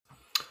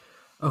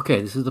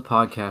Okay, this is the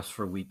podcast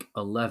for week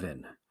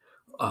 11.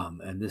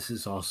 And this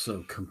is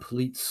also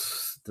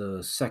completes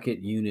the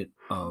second unit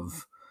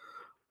of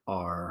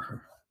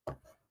our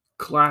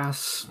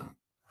class,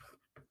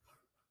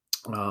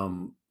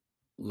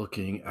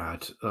 looking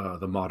at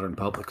the modern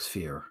public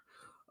sphere.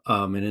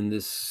 And in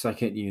this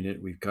second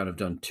unit, we've kind of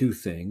done two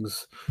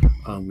things.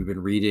 We've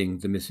been reading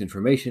The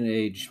Misinformation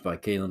Age by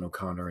Cailin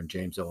O'Connor and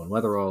James Owen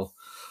Weatherall,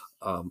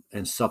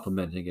 and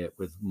supplementing it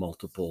with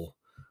multiple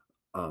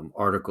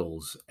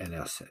articles and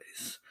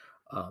essays.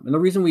 And the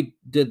reason we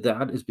did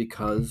that is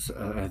because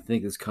I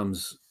think this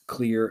comes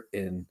clear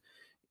in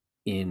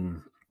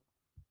the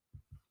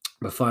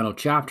final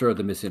chapter of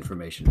the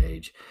Misinformation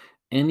Age.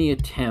 Any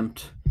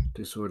attempt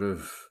to sort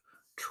of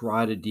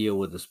try to deal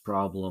with this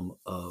problem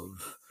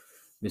of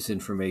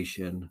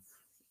misinformation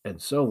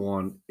and so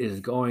on is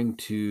going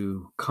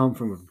to come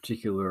from a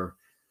particular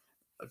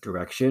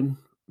direction,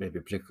 maybe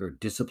a particular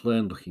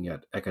discipline, looking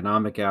at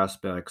economic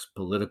aspects,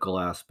 political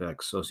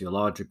aspects,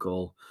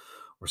 sociological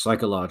or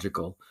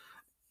psychological.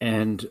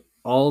 And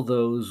all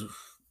those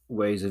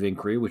ways of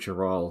inquiry, which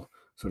are all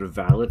sort of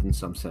valid, in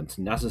some sense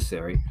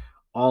necessary,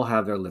 all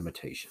have their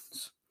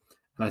limitations.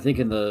 And I think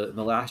in the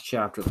last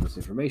chapter of this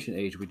information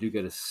age, we do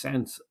get a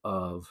sense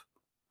of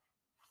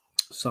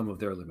some of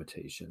their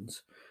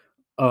limitations.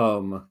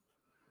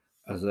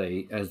 As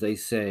they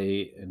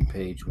say in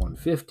page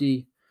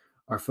 150,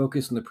 our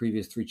focus in the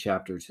previous three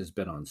chapters has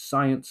been on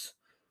science.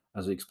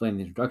 As we explained in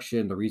the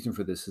introduction, the reason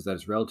for this is that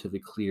it's relatively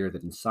clear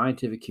that in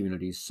scientific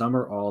communities, some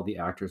or all the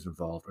actors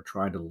involved are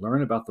trying to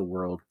learn about the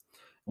world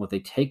and what they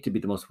take to be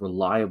the most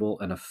reliable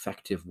and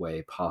effective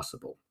way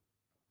possible.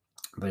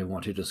 They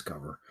want to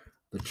discover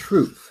the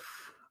truth.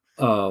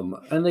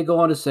 And they go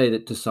on to say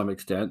that to some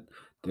extent,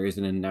 there is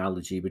an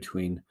analogy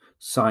between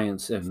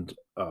science and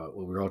what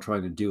we're all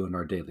trying to do in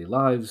our daily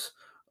lives.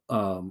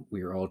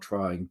 We are all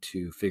trying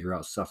to figure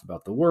out stuff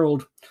about the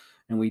world,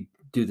 and we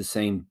do the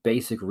same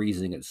basic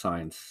reasoning that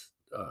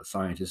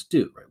scientists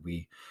do.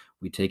 Right?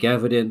 We take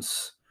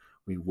evidence,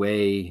 we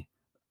weigh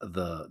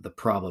the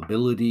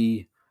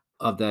probability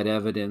of that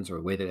evidence, or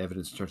weigh that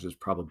evidence in terms of its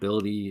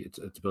probability,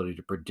 its ability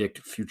to predict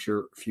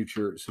future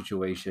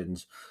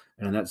situations,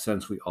 and in that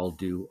sense, we all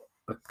do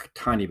a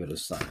tiny bit of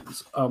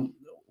science.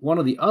 One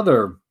of the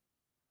other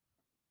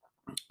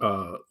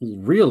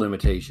real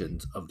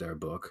limitations of their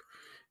book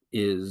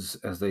is,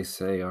 as they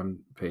say on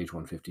page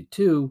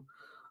 152,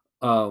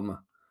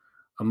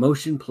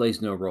 emotion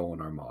plays no role in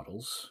our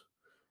models.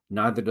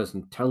 Neither does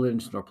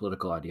intelligence nor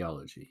political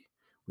ideology.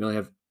 We only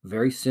have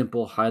very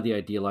simple, highly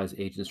idealized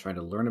agents trying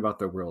to learn about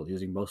their world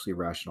using mostly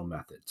rational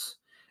methods,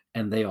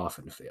 and they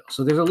often fail.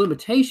 So there's a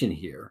limitation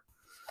here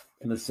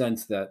in the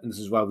sense that, and this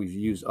is why we've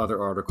used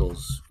other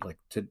articles like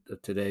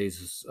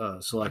today's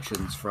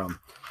selections from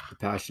The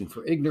Passion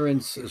for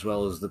Ignorance, as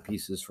well as the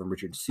pieces from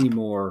Richard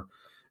Seymour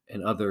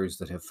and others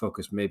that have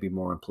focused maybe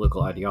more on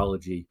political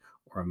ideology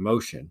or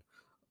emotion.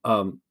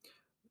 Um,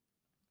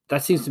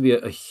 that seems to be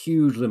a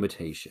huge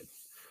limitation.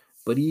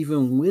 But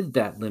even with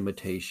that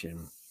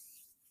limitation,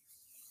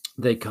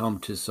 they come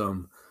to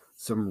some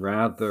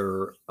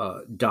rather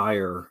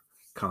dire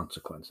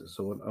consequences.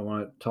 So I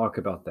want to talk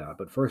about that,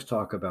 but first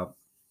talk about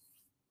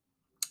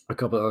a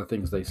couple of other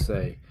things they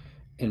say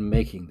in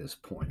making this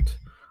point.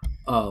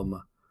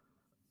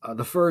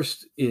 The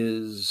first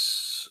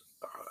is,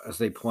 as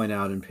they point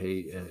out in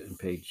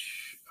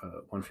page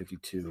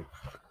 152,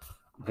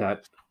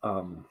 that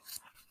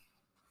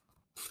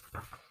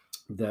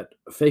that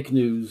fake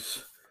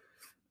news,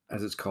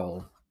 as it's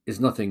called, is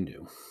nothing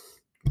new.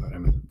 Right? I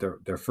mean,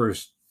 their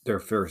first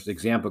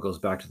example goes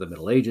back to the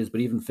Middle Ages,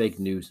 but even fake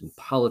news in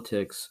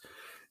politics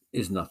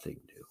is nothing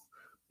new.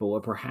 But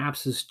what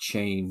perhaps has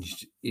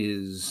changed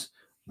is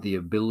the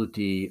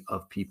ability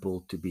of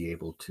people to be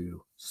able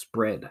to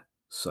spread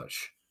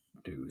such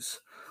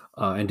news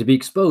and to be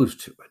exposed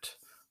to it,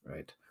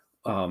 right?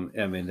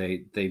 I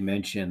mean, they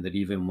mentioned that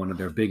even one of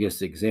their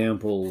biggest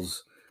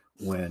examples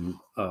when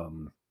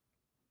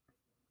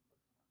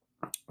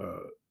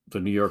the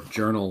New York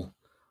Journal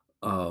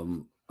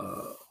um,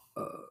 uh,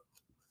 uh,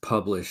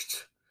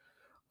 published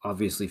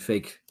obviously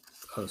fake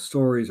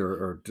stories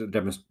or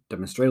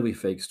demonstrably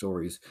fake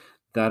stories,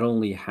 that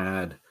only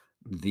had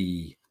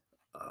the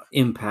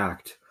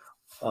impact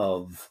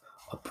of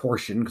a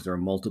portion, because there are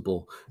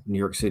multiple New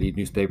York City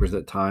newspapers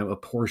at the time, a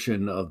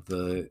portion of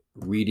the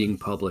reading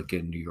public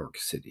in New York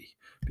City,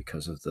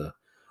 because of the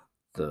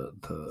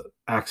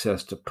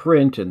access to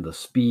print and the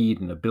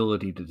speed and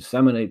ability to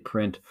disseminate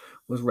print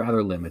was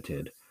rather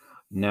limited.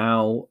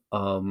 Now,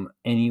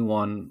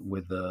 anyone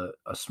with a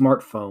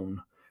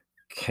smartphone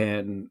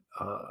can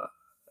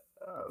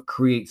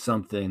create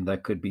something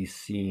that could be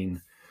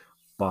seen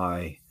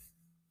by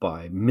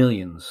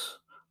millions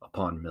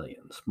upon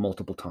millions,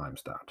 multiple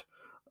times that.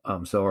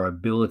 So our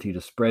ability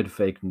to spread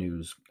fake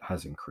news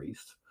has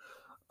increased.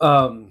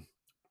 And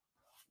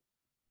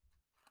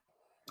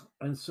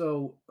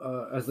so,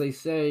 as they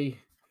say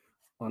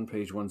on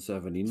page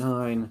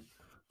 179,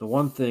 the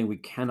one thing we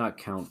cannot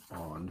count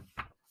on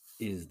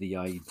is the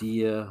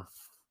idea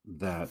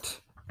that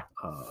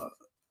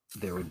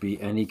there would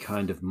be any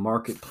kind of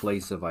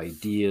marketplace of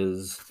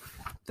ideas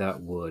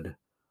that would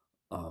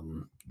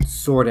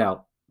sort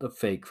out the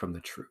fake from the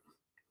true.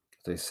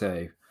 They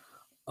say,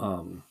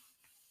 one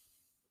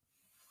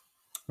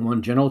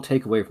general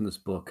takeaway from this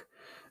book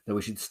that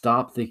we should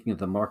stop thinking that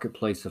the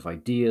marketplace of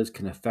ideas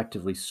can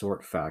effectively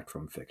sort fact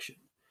from fiction.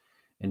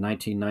 In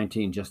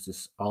 1919,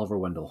 Justice Oliver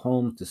Wendell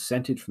Holmes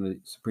dissented from the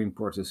Supreme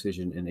Court's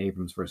decision in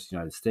Abrams versus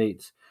United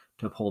States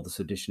to uphold the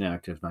Sedition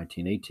Act of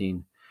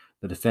 1918.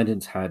 The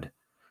defendants had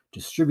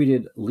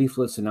distributed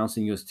leaflets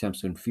announcing U.S. attempts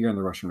to interfere in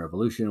the Russian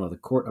Revolution. While the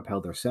court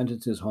upheld their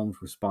sentences, Holmes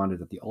responded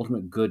that the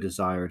ultimate good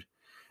desired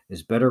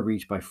is better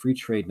reached by free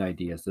trade and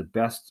ideas. The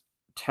best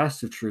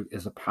test of truth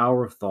is the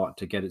power of thought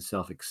to get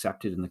itself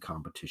accepted in the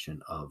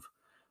competition of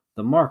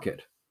the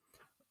market.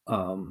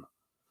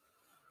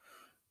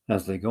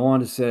 As they go on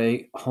to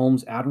say,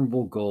 Holmes'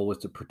 admirable goal was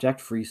to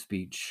protect free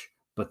speech,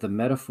 but the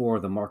metaphor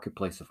of the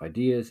marketplace of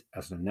ideas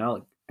as an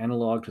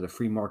analog to the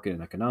free market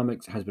in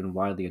economics has been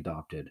widely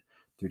adopted.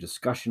 Through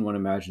discussion, one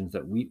imagines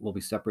that wheat will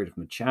be separated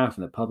from the chaff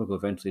and the public will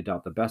eventually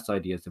adopt the best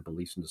ideas and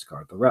beliefs and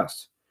discard the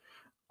rest.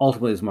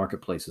 Ultimately, this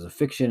marketplace is a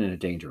fiction and a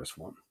dangerous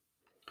one.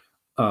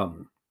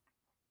 And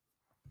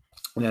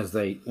as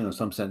they, in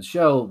some sense,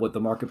 show, what the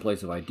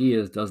marketplace of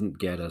ideas doesn't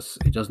get us,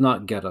 it does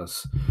not get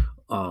us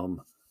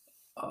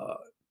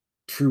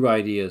true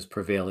ideas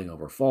prevailing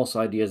over false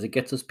ideas. It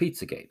gets us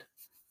Pizzagate.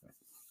 I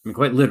mean,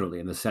 quite literally,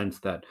 in the sense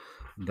that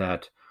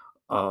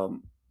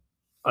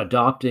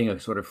adopting a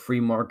sort of free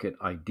market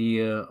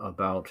idea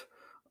about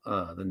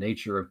the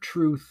nature of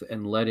truth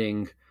and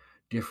letting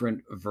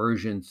different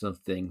versions of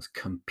things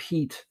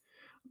compete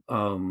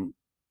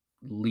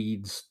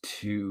leads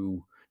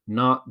to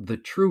not the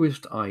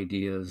truest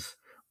ideas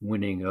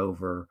winning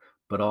over,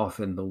 but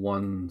often the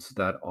ones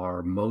that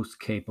are most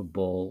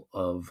capable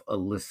of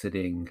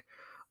eliciting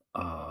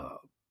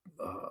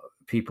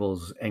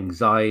people's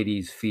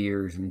anxieties,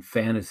 fears, and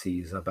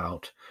fantasies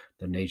about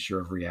the nature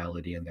of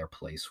reality and their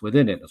place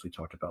within it, as we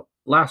talked about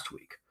last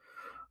week.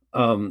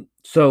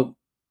 So,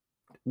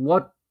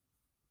 what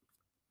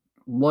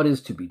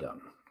is to be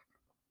done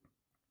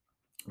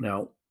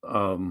now?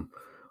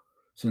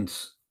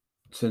 Since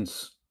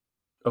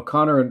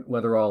O'Connor and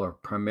Weatherall are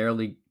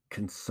primarily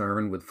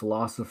concerned with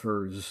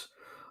philosophers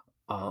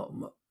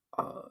of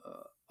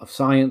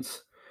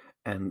science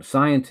and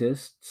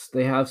scientists,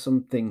 they have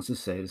some things to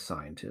say to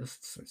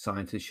scientists.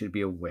 Scientists should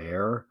be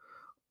aware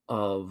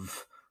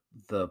of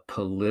the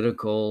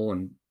political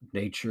and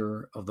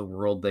nature of the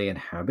world they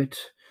inhabit,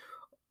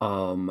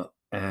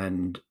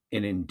 and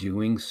in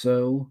doing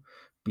so,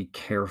 be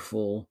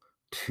careful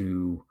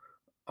to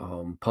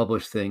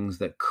publish things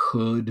that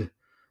could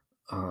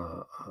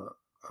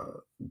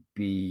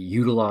be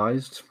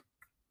utilized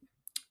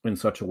in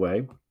such a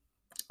way,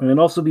 and then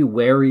also be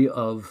wary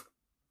of,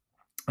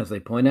 as they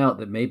point out,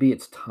 that maybe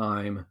it's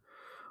time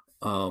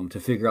to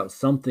figure out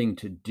something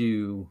to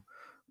do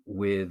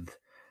with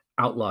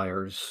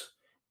outliers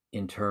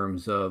in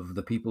terms of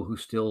the people who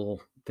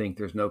still think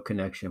there's no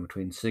connection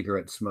between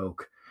cigarette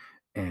smoke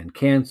and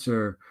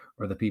cancer,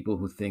 or the people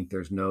who think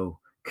there's no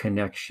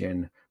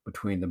connection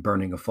between the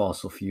burning of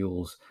fossil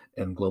fuels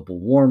and global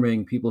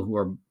warming, people who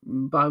are,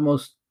 by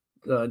most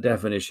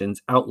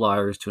definitions,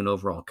 outliers to an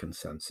overall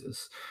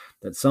consensus,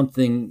 that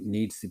something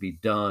needs to be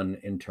done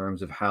in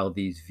terms of how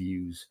these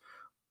views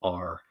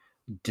are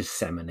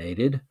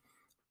disseminated,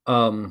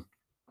 and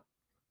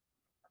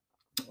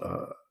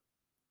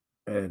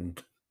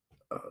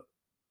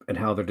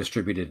how they're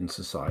distributed in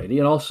society.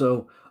 And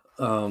also,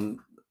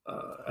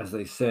 as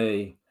they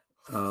say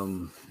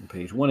on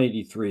page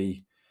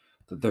 183,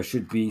 that there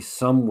should be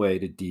some way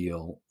to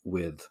deal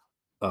with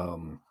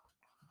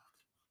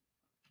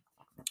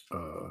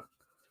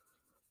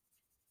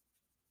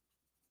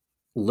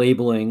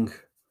labeling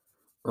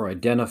or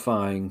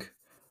identifying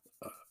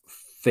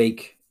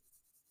fake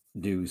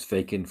news,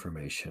 fake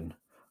information.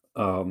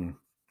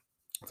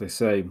 They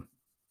say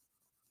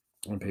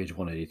on page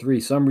 183,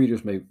 some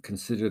readers may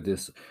consider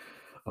this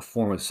a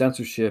form of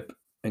censorship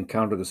and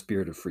counter the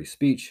spirit of free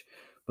speech,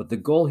 but the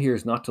goal here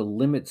is not to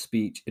limit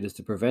speech, it is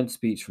to prevent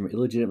speech from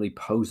illegitimately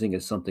posing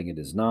as something it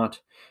is not,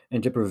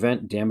 and to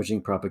prevent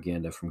damaging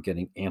propaganda from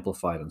getting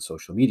amplified on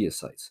social media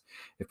sites.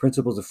 If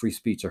principles of free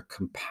speech are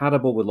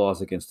compatible with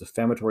laws against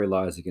defamatory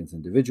lies against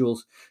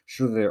individuals,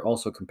 surely they are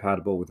also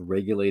compatible with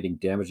regulating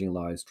damaging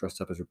lies dressed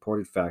up as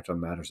reported fact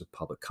on matters of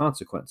public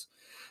consequence.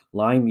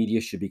 Lying media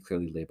should be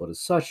clearly labeled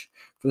as such,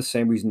 for the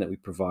same reason that we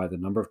provide the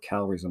number of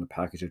calories on a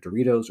package of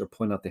Doritos or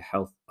point out the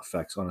health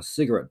effects on a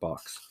cigarette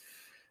box.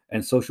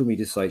 And social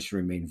media sites should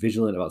remain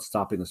vigilant about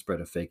stopping the spread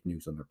of fake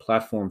news on their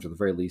platforms, or at the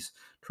very least,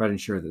 try to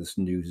ensure that this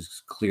news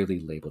is clearly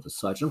labeled as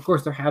such. And of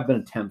course, there have been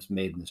attempts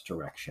made in this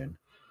direction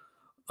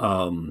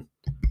by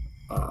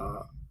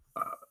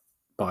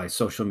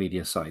social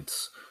media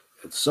sites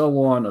and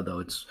so on, although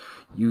it's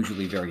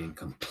usually very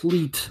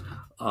incomplete.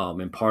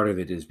 And part of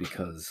it is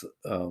because,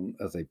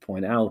 as they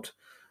point out,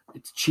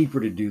 it's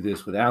cheaper to do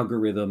this with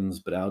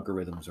algorithms, but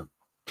algorithms are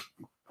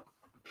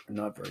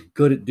not very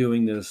good at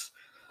doing this,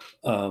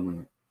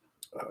 and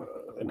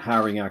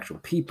hiring actual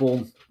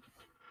people.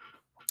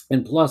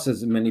 And plus,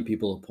 as many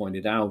people have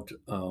pointed out,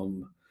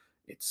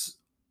 it's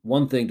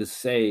one thing to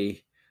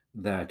say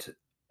that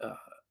uh,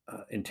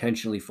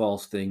 intentionally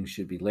false things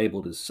should be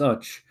labeled as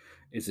such.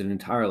 It's an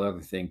entirely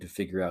other thing to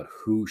figure out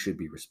who should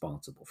be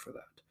responsible for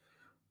that.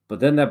 But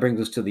then that brings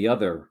us to the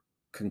other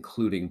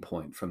concluding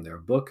point from their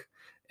book,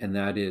 and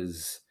that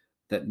is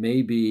that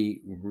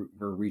maybe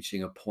we're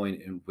reaching a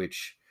point in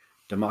which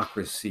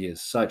democracy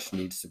as such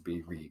needs to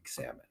be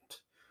re-examined.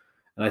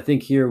 And I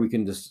think here we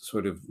can just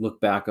sort of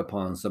look back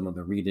upon some of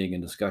the reading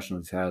and discussion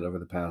we've had over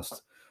the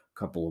past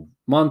couple of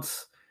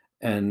months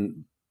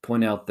and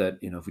point out that,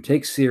 if we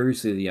take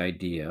seriously the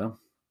idea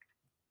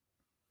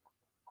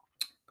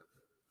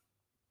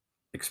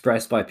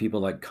expressed by people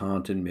like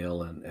Kant and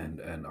Mill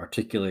and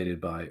articulated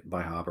by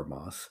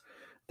Habermas,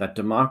 that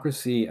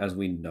democracy as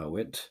we know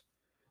it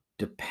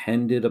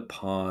depended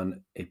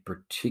upon a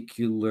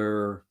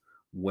particular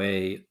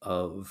way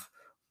of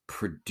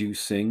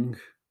producing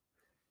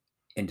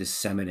and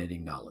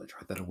disseminating knowledge,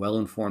 right? That a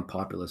well-informed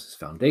populace is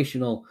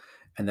foundational,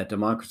 and that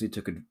democracy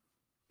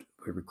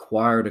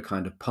required a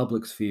kind of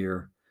public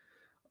sphere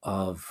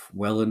of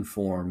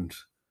well-informed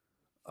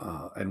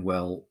and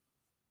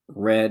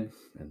well-read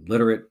and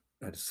literate,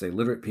 I'd say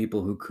literate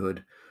people who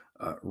could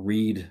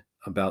read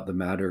about the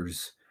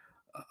matters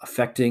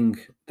affecting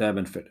them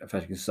and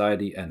affecting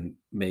society and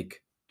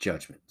make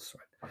judgments.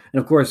 Right?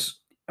 And of course,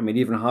 I mean,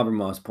 even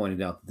Habermas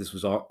pointed out that this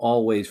was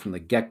always from the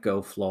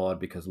get-go flawed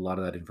because a lot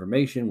of that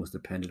information was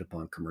dependent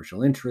upon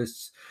commercial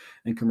interests,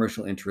 and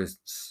commercial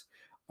interests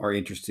are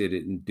interested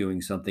in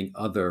doing something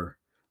other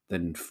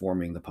than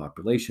informing the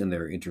population.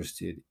 They're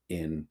interested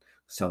in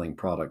selling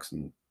products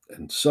and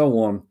so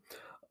on.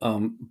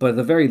 But at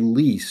the very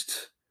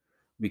least,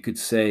 we could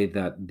say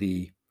that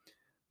the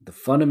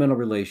fundamental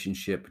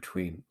relationship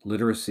between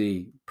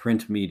literacy,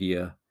 print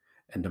media,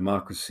 and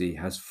democracy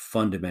has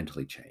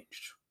fundamentally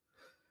changed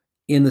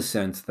in the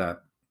sense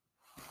that,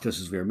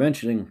 just as we were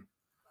mentioning,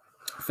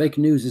 fake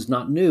news is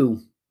not new,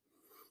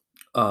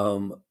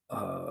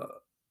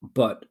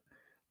 but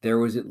there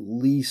was at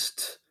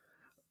least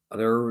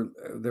there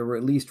were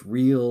at least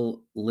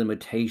real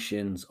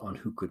limitations on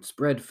who could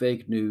spread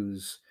fake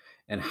news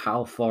and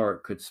how far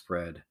it could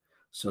spread.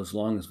 So as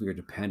long as we are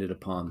dependent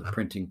upon the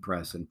printing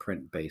press and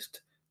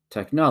print-based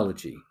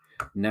technology,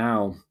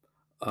 now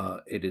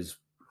it is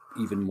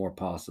even more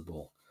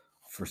possible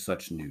for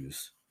such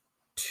news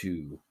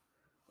to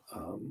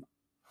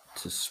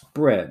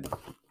spread.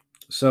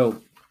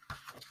 So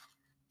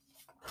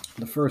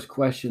the first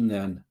question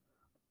then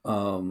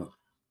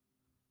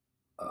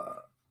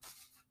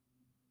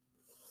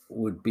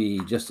would be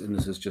and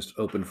this is just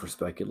open for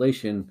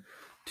speculation,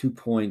 2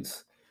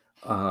 points.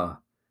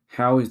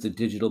 How is the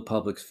digital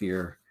public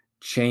sphere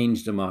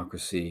change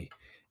democracy,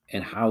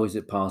 and how is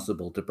it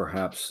possible to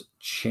perhaps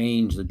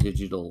change the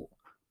digital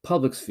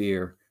public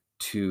sphere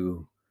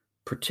to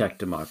protect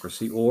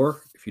democracy?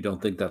 Or if you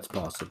don't think that's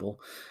possible,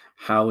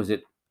 how is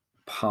it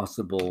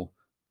possible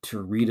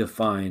to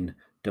redefine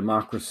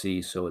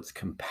democracy so it's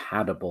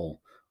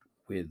compatible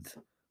with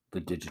the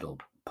digital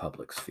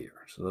public sphere?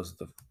 So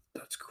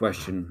that's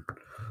question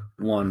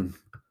one,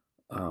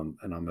 and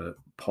I'm going to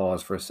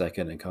pause for a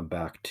second and come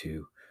back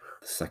to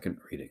the second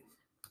reading.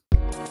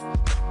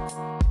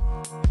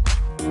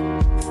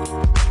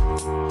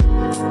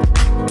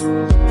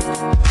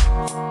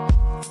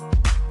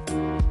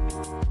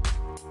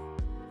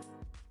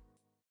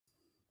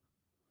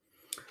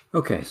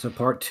 Okay, so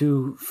part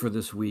two for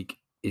this week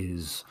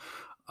is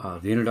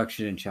the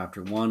introduction in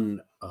chapter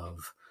 1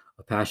 of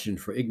A Passion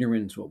for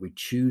Ignorance, What We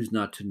Choose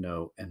Not to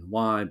Know and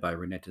Why by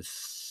Renata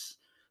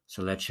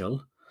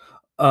Salecl.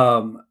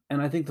 And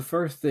I think the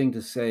first thing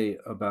to say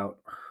about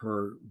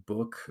her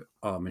book,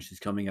 and she's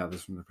coming at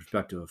this from the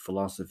perspective of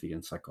philosophy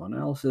and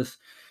psychoanalysis,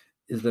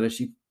 is that as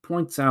she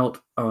points out,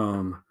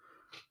 there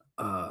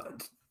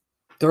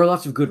are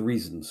lots of good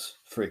reasons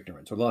for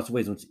ignorance, or lots of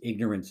ways in which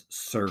ignorance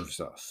serves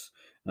us.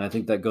 And I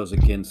think that goes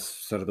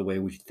against sort of the way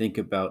we think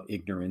about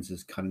ignorance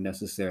as kind of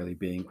necessarily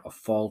being a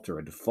fault or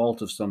a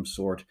default of some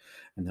sort,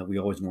 and that we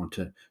always want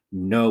to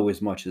know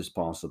as much as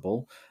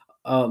possible.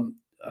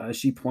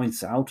 She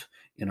points out,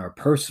 in our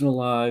personal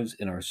lives,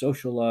 in our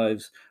social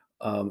lives,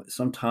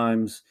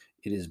 sometimes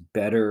it is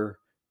better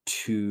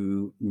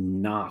to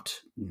not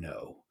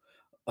know.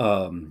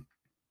 I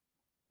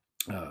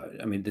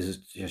mean,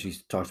 she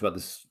talks about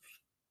this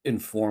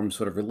informed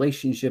sort of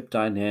relationship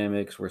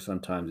dynamics where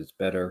sometimes it's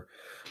better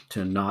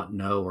to not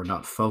know or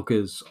not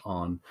focus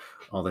on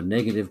all the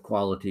negative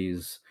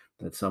qualities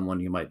that someone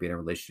you might be in a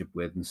relationship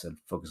with, instead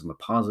focus on the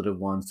positive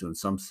ones to, in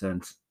some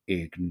sense,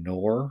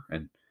 ignore.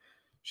 And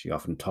she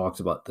often talks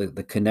about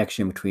the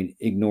connection between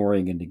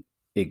ignoring and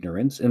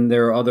ignorance. And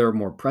there are other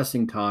more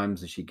pressing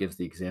times that she gives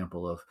the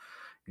example of,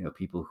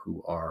 people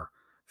who are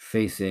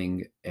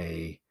facing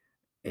a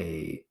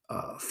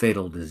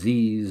fatal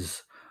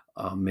disease,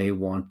 may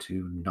want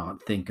to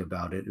not think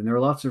about it. And there are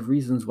lots of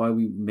reasons why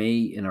we may,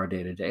 in our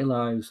day-to-day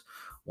lives,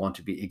 want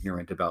to be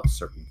ignorant about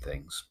certain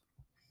things.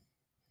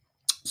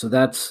 So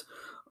that's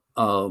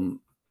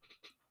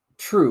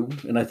True.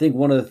 And I think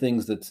one of the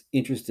things that's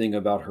interesting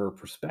about her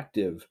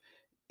perspective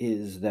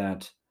is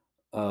that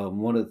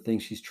one of the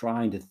things she's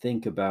trying to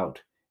think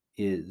about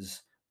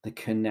is the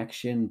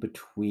connection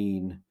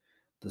between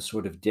the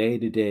sort of day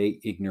to day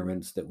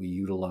ignorance that we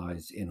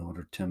utilize in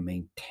order to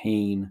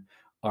maintain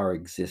our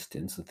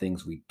existence, the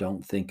things we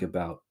don't think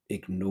about,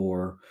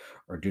 ignore,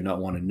 or do not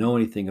want to know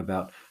anything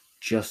about,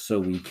 just so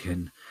we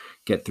can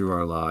get through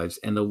our lives,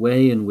 and the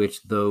way in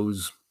which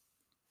those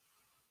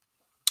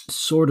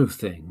sort of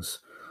things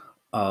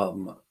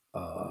um,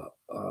 uh,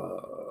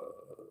 uh,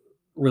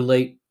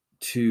 relate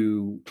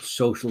to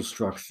social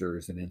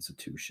structures and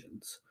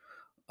institutions.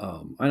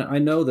 I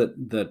know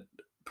that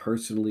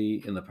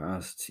personally, in the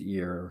past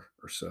year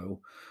or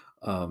so,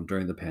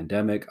 during the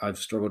pandemic, I've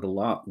struggled a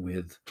lot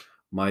with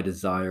my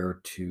desire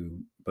to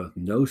both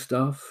know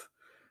stuff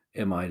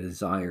and my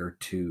desire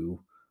to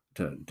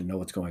know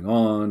what's going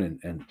on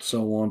and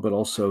so on, but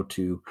also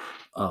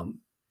um,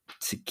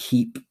 to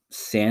keep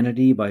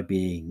sanity by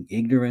being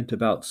ignorant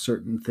about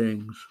certain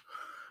things,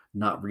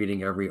 not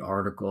reading every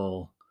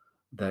article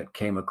that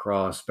came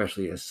across,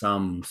 especially as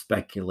some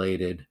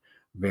speculated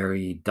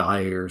very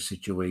dire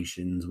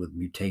situations with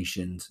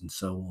mutations and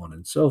so on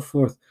and so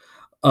forth.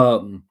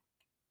 Um,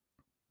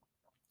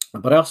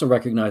 but I also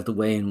recognize the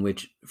way in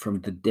which,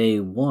 from the day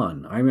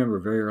one, I remember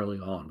very early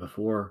on,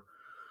 before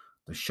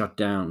the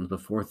shutdowns,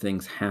 before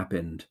things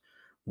happened,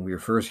 when we were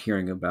first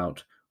hearing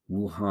about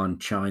Wuhan,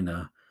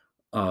 China,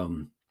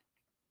 um,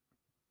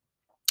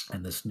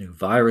 and this new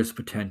virus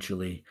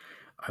potentially.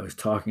 I was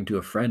talking to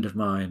a friend of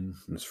mine.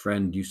 This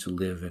friend used to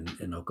live in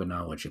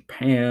Okinawa,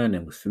 Japan,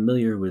 and was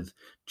familiar with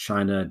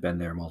China, had been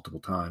there multiple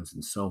times,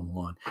 and so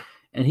on.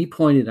 And he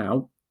pointed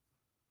out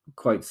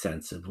quite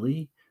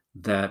sensibly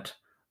that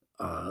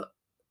uh,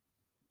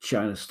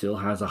 China still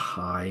has a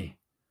high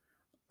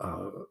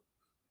uh,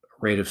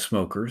 rate of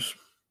smokers.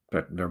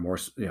 But there are more,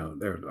 there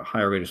are a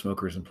higher rate of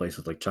smokers in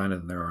places like China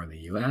than there are in the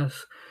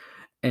U.S.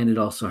 And it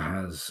also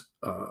has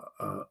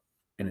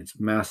and it's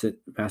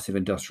massive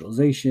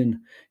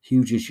industrialization,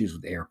 huge issues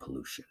with air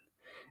pollution.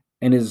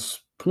 And his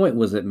point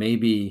was that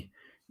maybe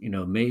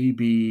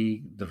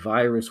the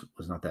virus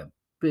was not that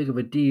big of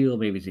a deal,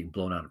 maybe it's being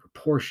blown out of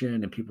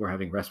proportion, and people were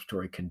having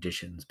respiratory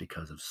conditions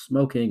because of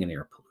smoking and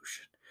air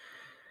pollution.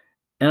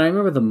 And I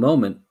remember the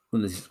moment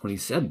when he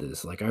said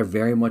this, like, I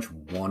very much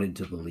wanted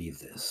to believe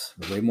this.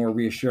 It was way more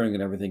reassuring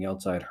than everything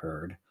else I'd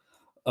heard.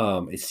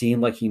 It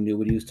seemed like he knew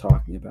what he was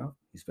talking about.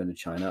 He's been to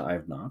China, I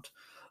have not.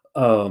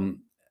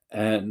 Um,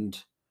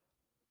 and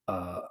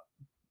uh,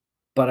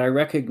 but I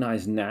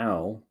recognize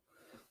now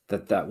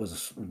that that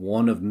was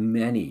one of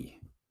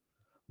many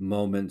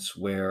moments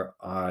where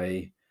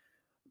I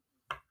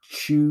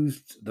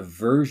choose the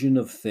version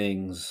of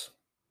things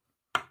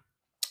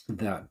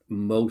that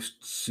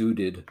most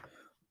suited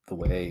the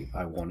way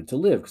I wanted to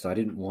live, because I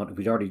didn't want.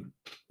 We'd already,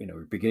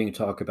 we're beginning to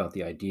talk about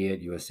the idea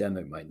at USM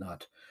that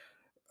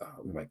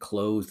we might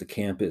close the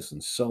campus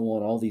and so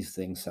on. All these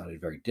things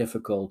sounded very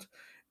difficult,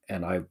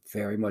 and I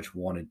very much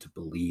wanted to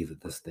believe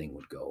that this thing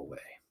would go away.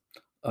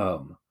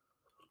 Um,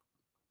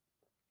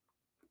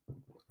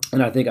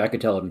 and I think I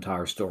could tell an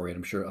entire story, and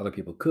I'm sure other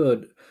people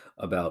could,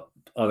 about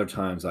other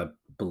times I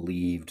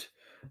believed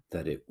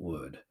that it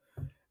would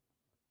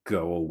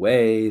go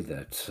away,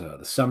 that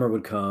the summer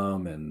would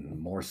come and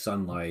more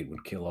sunlight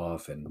would kill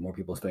off and more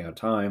people spending on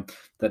time.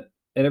 That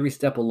at every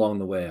step along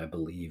the way, I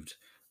believed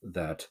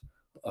that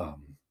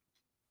um,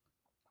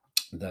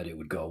 that it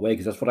would go away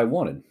because that's what I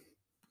wanted.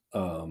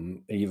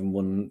 Even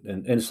when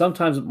and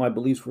sometimes my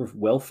beliefs were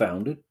well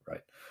founded,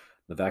 right?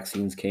 The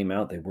vaccines came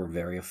out, they were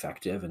very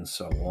effective and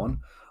so on.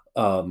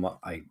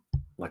 I,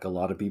 like a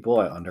lot of people,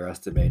 I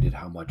underestimated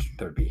how much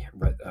there'd be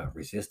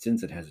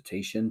resistance and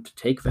hesitation to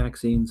take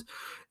vaccines,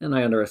 and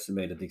I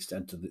underestimated the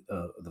extent of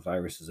the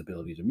virus's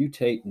ability to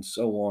mutate and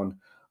so on.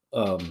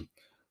 Um,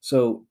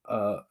 so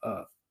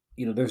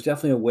there's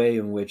definitely a way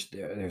in which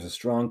there's a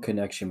strong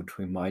connection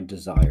between my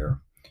desire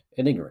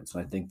and ignorance.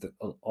 And I think that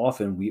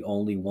often we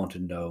only want to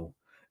know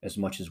as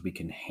much as we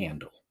can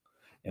handle,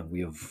 and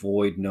we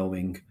avoid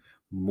knowing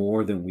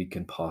more than we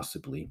can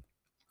possibly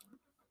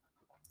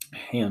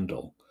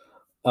handle.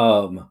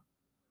 Um,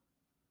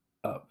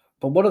 uh,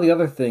 but one of the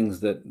other things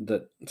that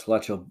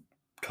Salecl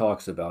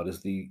talks about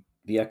is the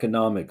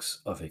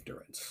economics of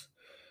ignorance.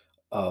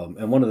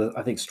 And one of the,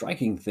 I think,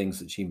 striking things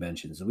that she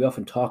mentions, is we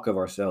often talk of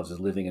ourselves as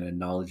living in a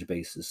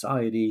knowledge-based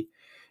society,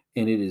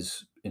 and it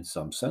is, in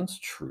some sense,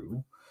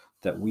 true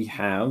that we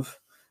have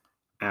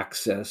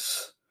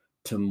access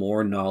to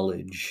more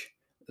knowledge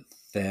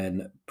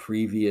than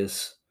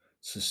previous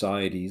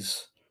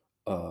societies,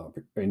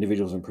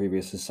 individuals in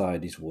previous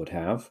societies would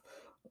have,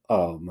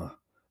 um,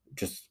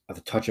 just at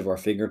the touch of our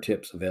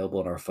fingertips, available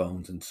on our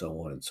phones, and so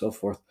on and so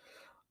forth.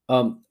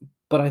 Um,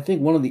 but I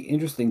think one of the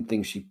interesting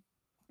things she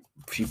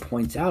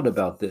points out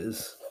about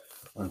this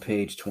on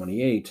page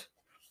 28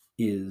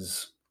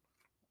 is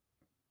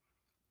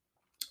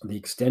the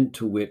extent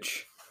to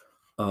which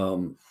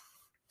um,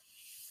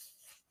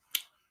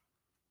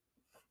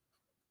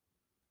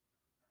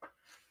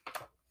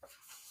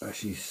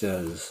 she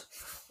says,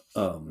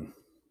 um,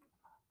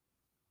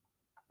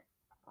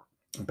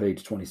 on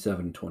page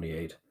 27 and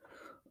 28.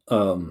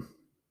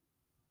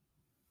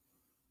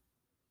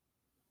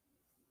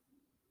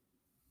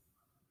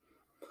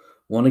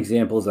 One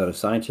example is that of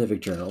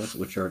scientific journals,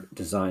 which are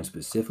designed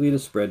specifically to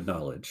spread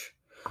knowledge.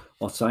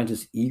 While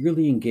scientists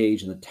eagerly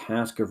engage in the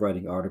task of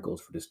writing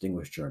articles for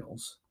distinguished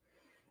journals,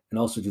 and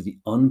also do the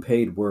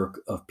unpaid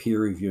work of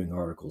peer reviewing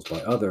articles by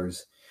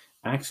others,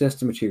 access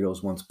to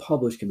materials once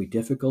published can be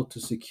difficult to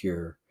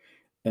secure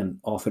and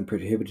often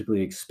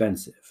prohibitively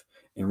expensive.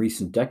 In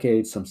recent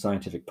decades, some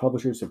scientific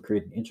publishers have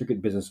created an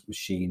intricate business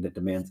machine that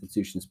demands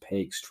institutions pay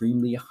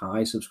extremely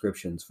high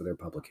subscriptions for their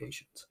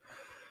publications.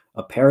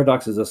 A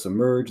paradox has thus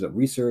emerged that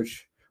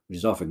research, which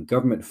is often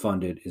government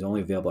funded, is only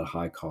available at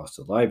high cost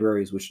to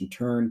libraries, which in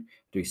turn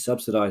have to be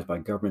subsidized by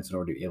governments in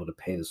order to be able to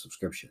pay the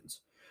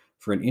subscriptions.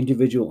 For an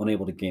individual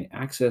unable to gain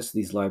access to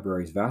these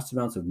libraries, vast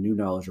amounts of new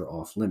knowledge are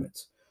off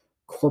limits.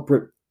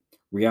 Corporate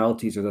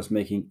realities are thus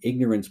making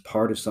ignorance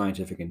part of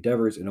scientific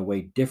endeavors in a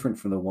way different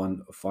from the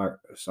one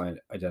science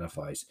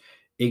identifies.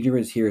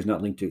 Ignorance here is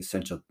not linked to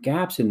essential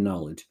gaps in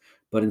knowledge,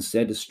 but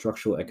instead to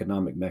structural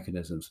economic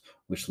mechanisms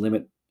which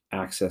limit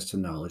access to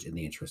knowledge in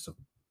the interest of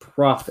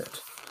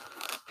profit.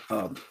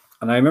 And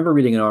I remember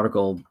reading an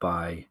article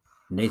by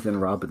Nathan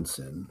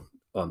Robinson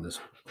on this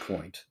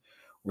point,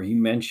 where he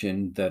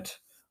mentioned that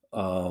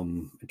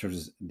in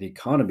terms of the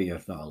economy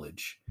of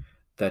knowledge,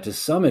 that to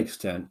some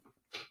extent,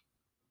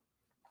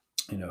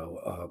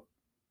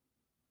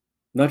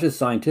 not just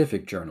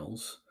scientific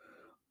journals,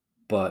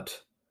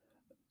 but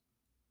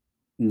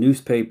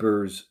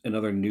newspapers and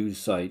other news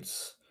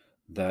sites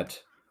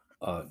that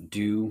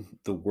do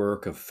the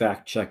work of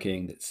fact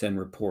checking, that send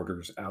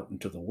reporters out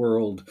into the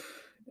world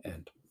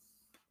and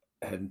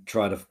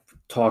try to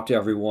talk to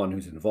everyone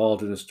who's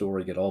involved in a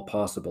story, get all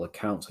possible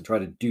accounts, and try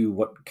to do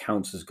what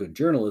counts as good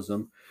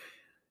journalism,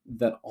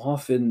 that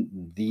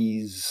often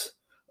these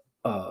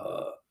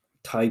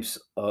types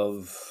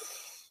of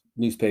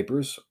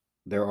newspapers,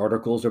 their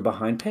articles are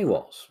behind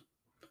paywalls,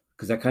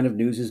 because that kind of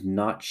news is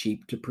not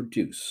cheap to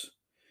produce.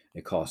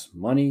 It costs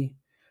money.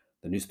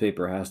 The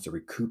newspaper has to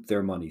recoup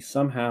their money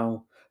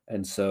somehow,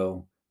 and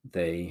so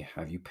they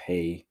have you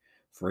pay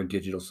for a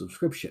digital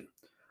subscription.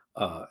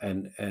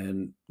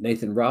 And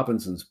Nathan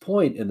Robinson's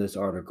point in this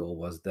article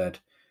was that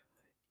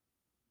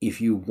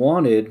if you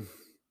wanted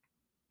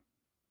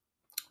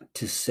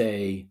to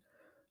say,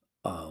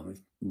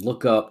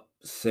 look up,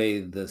 say,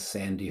 the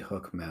Sandy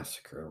Hook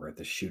massacre, right,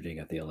 the shooting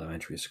at the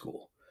elementary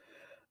school,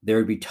 there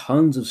would be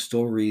tons of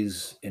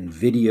stories and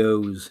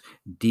videos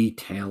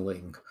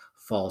detailing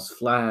false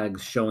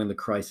flags, showing the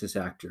crisis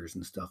actors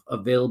and stuff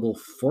available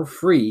for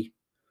free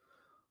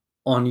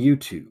on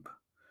YouTube.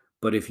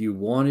 But if you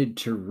wanted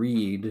to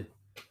read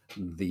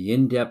the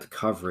in-depth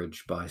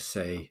coverage by,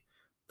 say,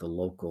 the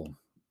local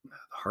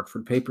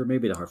Hartford paper,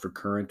 maybe the Hartford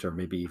Current, or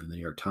maybe even the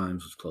New York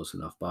Times was close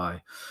enough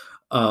by.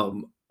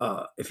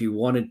 If you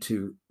wanted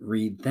to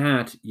read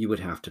that, you would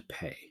have to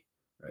pay,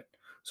 right?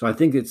 So I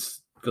think it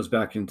goes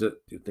back into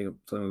something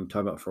we've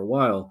talked about for a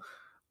while.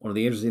 One of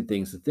the interesting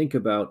things to think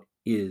about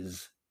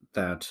is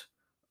that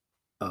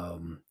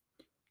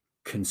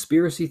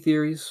conspiracy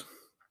theories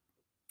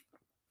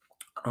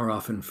are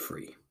often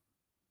free,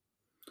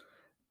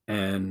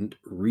 and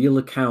real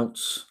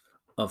accounts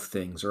of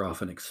things are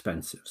often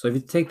expensive. So if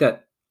you take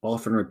that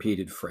often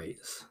repeated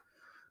phrase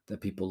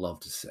that people love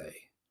to say,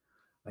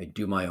 I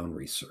do my own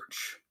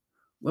research.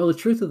 Well, the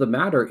truth of the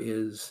matter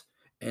is,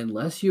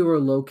 unless you are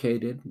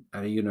located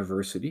at a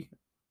university,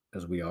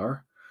 as we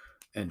are,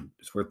 and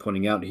it's worth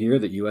pointing out here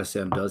that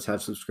USM does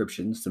have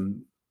subscriptions to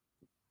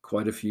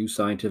quite a few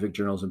scientific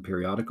journals and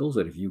periodicals,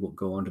 that if you will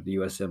go onto the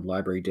USM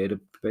library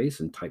database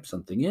and type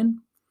something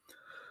in,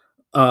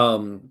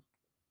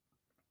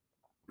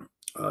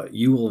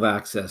 you will have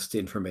access to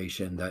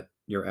information that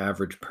your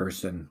average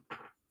person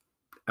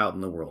out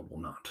in the world will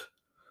not.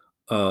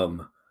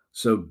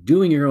 So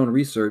doing your own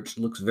research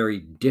looks very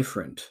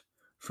different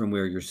from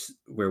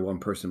where one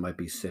person might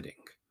be sitting.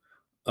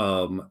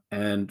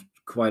 And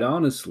quite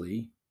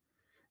honestly,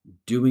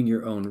 doing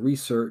your own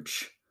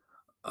research,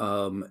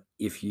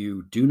 if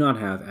you do not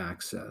have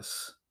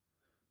access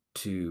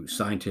to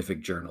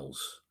scientific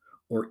journals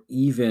or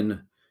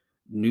even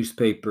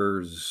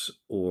newspapers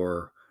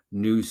or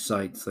news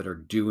sites that are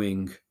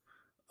doing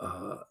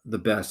the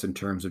best in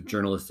terms of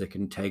journalistic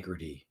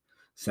integrity,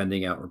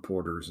 sending out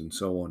reporters and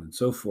so on and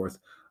so forth.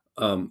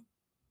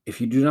 If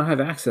you do not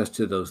have access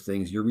to those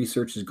things, your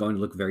research is going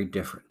to look very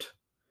different.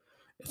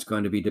 It's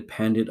going to be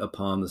dependent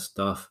upon the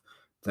stuff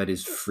that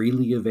is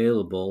freely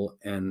available.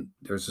 And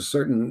there's a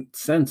certain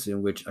sense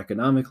in which,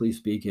 economically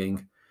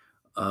speaking,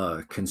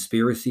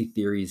 conspiracy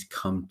theories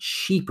come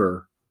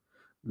cheaper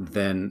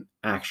than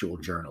actual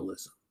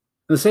journalism.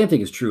 And the same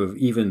thing is true of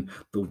even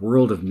the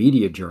world of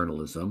media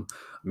journalism.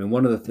 I mean,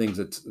 one of the things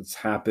that's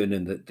happened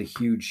in the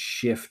huge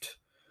shift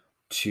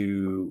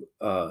to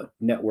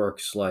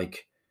networks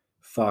like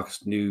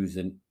Fox News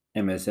and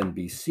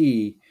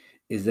MSNBC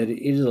is that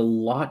it is a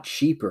lot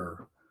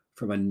cheaper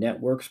from a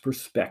network's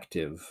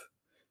perspective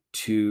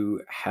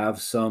to have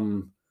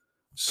some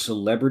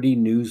celebrity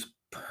news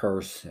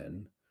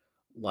person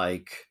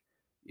like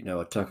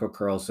a Tucker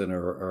Carlson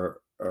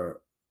or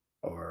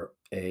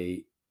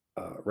a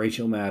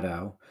Rachel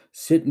Maddow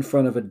sit in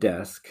front of a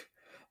desk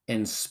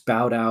and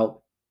spout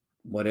out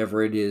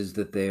whatever it is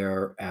that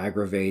they're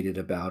aggravated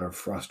about or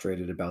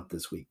frustrated about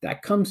this week.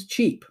 That comes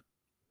cheap.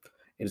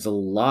 It is a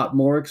lot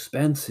more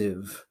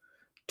expensive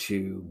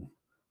to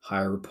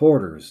hire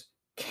reporters,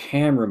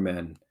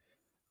 cameramen,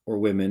 or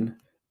women,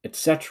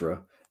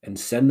 etc., and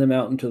send them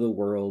out into the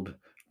world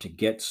to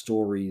get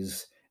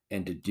stories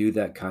and to do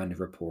that kind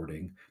of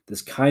reporting.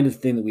 This kind of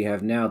thing that we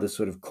have now, this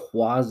sort of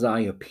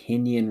quasi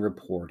opinion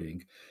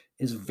reporting,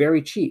 is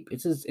very cheap.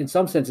 In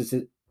some sense,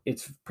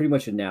 it's pretty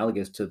much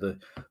analogous to the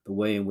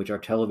way in which our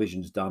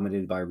television is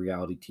dominated by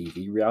reality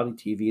TV.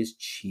 Reality TV is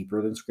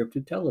cheaper than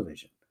scripted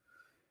television.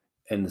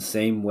 And the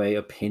same way,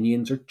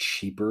 opinions are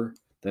cheaper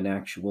than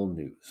actual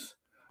news.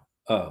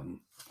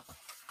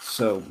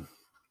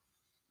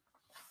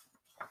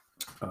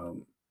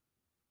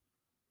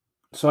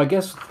 So I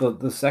guess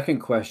the second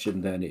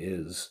question then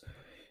is,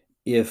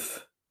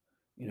 if,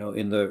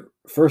 in the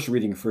first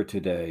reading for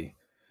today,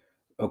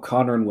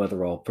 O'Connor and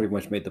Weatherall pretty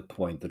much made the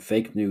point that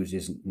fake news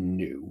isn't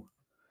new.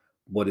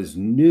 What is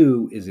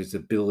new is its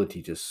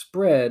ability to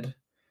spread.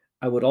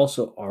 I would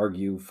also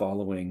argue,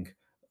 following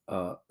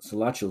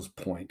Salecl's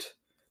point,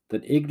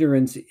 that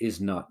ignorance is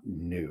not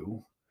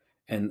new,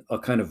 and a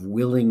kind of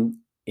willing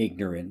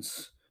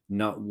ignorance,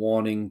 not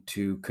wanting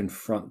to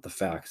confront the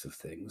facts of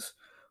things.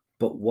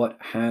 But what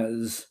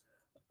has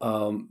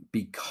what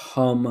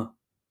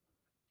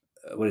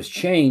has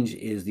changed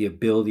is the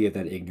ability of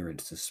that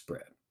ignorance to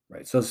spread,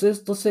 right? So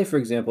let's say, for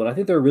example, and I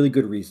think there are really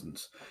good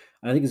reasons,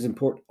 and I think it's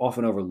important,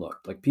 often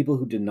overlooked, like people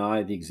who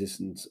deny the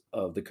existence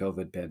of the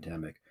COVID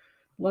pandemic.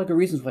 A lot of good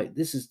reasons why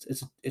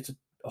it's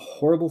a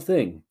horrible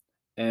thing,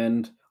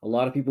 and a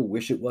lot of people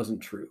wish it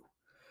wasn't true.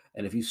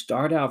 And if you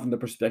start out from the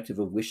perspective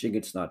of wishing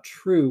it's not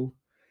true,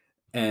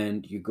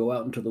 and you go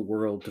out into the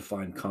world to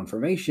find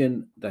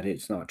confirmation that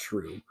it's not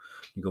true,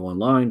 you go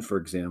online, for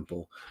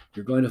example,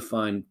 you're going to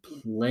find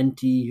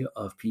plenty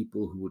of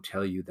people who will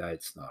tell you that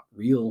it's not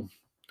real.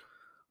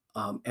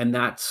 And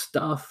that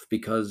stuff,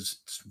 because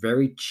it's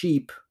very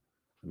cheap.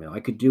 I mean,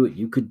 I could do it.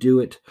 You could do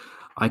it.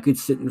 I could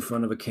sit in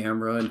front of a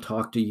camera and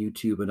talk to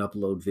YouTube and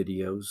upload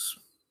videos.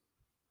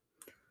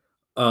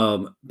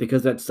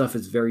 Because that stuff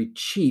is very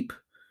cheap.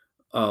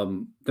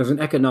 There's an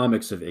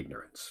economics of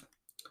ignorance.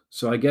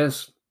 So I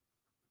guess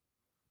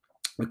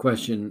the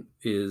question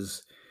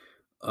is,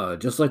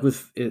 just like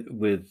with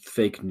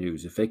fake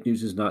news, if fake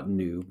news is not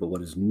new, but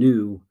what is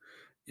new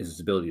is its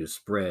ability to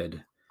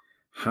spread,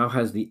 how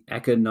has the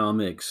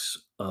economics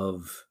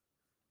of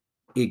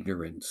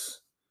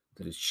ignorance,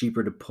 that it's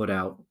cheaper to put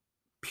out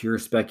pure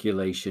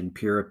speculation,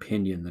 pure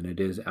opinion than it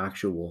is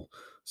actual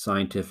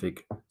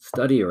scientific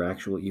study or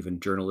actual even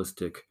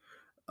journalistic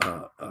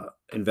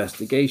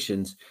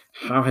investigations,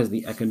 how has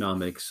the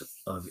economics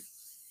of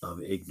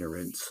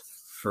ignorance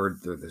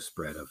further the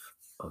spread of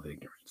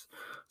ignorance?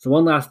 So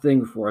one last thing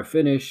before I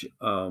finish,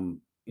 the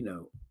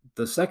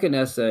second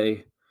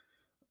essay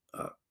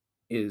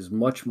is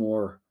much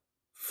more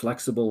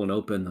flexible and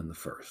open than the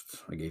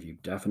first. I gave you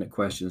definite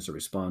questions to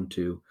respond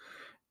to.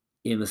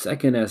 In the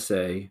second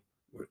essay,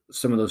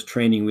 some of those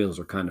training wheels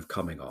are kind of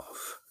coming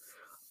off.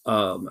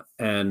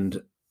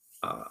 And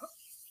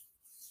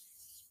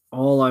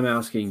all I'm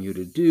asking you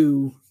to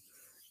do,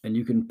 and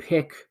you can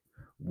pick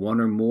one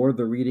or more of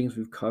the readings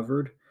we've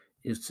covered,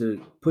 is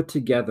to put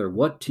together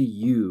what to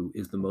you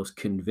is the most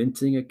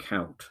convincing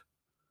account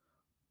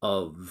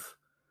of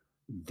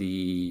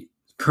the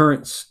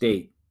current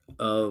state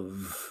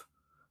of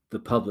the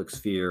public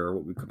sphere, or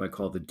what we might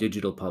call the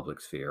digital public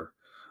sphere.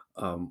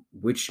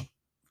 Which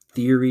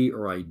theory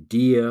or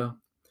idea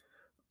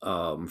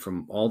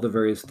from all the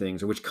various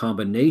things, or which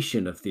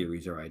combination of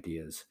theories or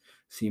ideas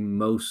seem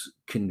most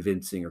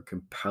convincing or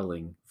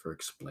compelling for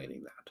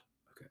explaining that?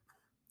 Okay,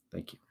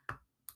 thank you.